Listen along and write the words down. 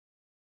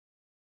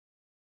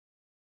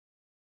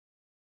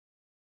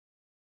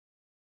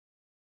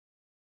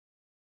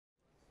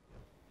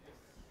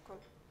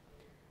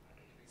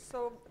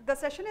So the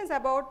session is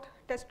about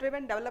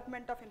test-driven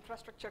development of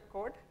infrastructure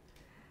code.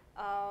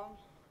 I'm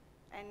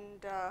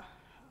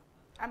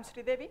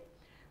Sreedevi.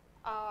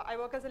 I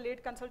work as a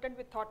lead consultant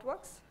with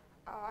ThoughtWorks.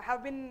 I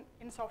have been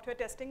in software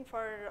testing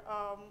for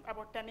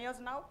about 10 years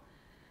now.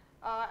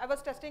 I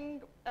was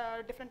testing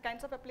different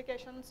kinds of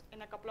applications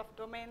in a couple of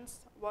domains,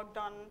 worked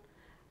on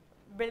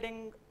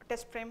building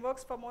test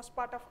frameworks for most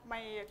part of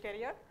my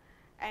career,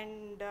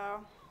 and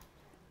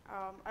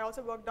I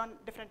also worked on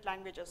different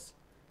languages.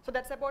 So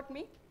that's about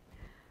me.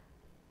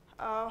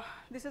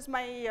 This is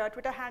my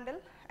Twitter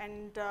handle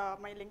and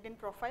my LinkedIn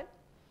profile.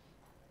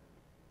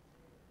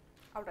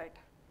 All right.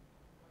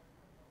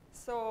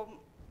 So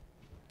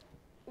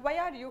why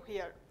are you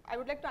here? I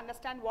would like to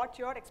understand what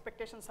your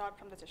expectations are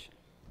from the session.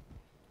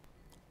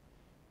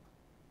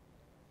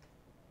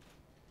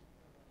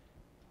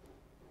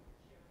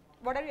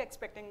 What are you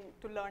expecting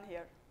to learn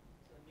here?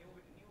 So new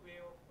way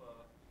of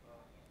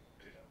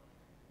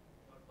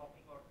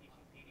talking or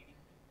teaching TDD.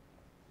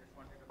 Just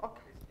wanted to know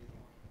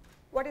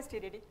what is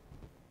TDD.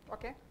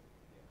 Okay.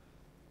 Yeah.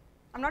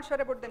 I'm not sure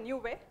about the new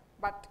way,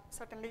 but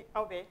certainly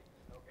a way.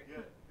 Okay.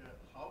 Yeah.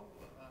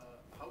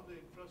 How the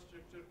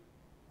infrastructure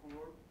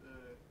code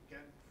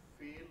can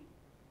fail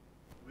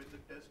when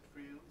the test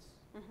fails.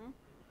 Mm-hmm.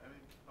 I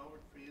mean, how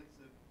it fails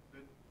and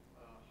then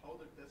how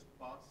the test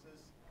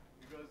passes,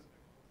 because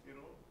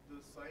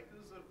the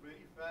cycles are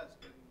very fast,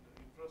 and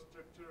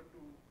infrastructure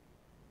to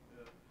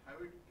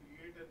have it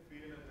create and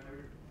fail and have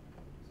it.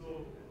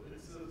 So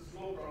it's a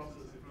slow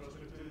process.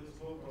 Infrastructure is a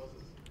slow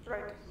process.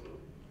 Right. So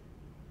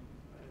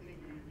I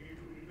think we need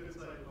to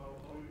reconcile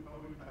how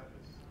it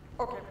happens.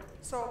 Okay.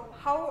 So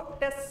how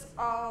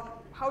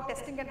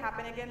testing can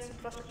happen against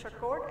infrastructure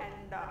code,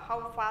 and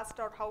how fast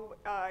or how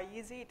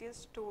easy it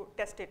is to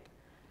test it.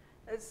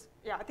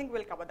 Yeah, I think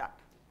we'll cover that.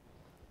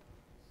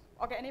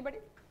 Okay. Anybody?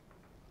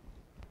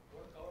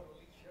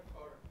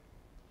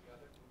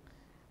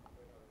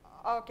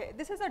 Okay,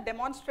 this is a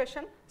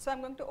demonstration, so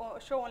I'm going to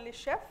show only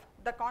Chef.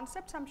 The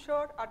concepts I'm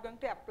sure are going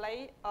to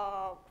apply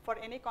for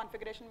any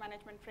configuration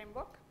management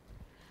framework.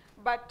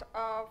 But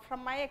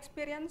from my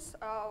experience,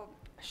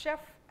 Chef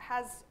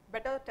has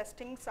better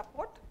testing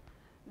support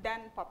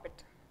than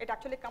Puppet. It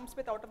actually comes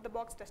with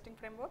out-of-the-box testing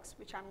frameworks,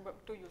 which I'm going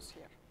to use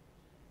here.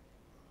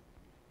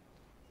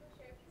 So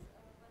Chef is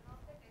one of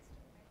the testing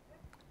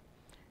methods?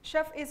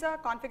 Chef is a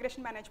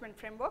configuration management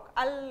framework.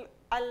 I'll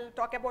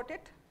talk about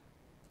it.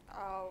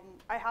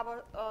 I have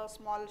a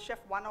small Chef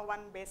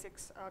 101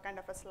 basics kind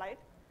of a slide.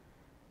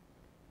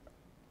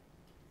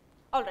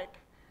 All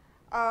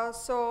right.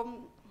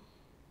 So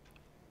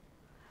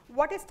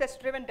what is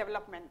test-driven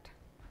development?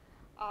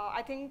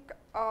 I think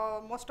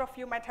most of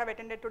you might have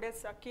attended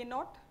today's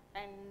keynote,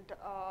 and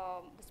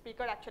the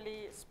speaker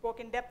actually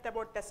spoke in depth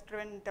about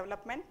test-driven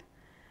development.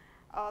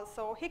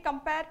 So he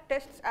compared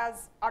tests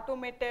as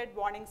automated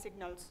warning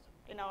signals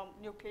in a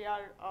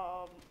nuclear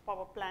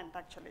power plant,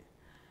 actually.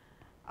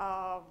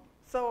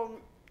 So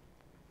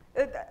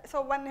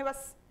when he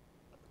was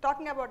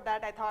talking about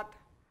that, I thought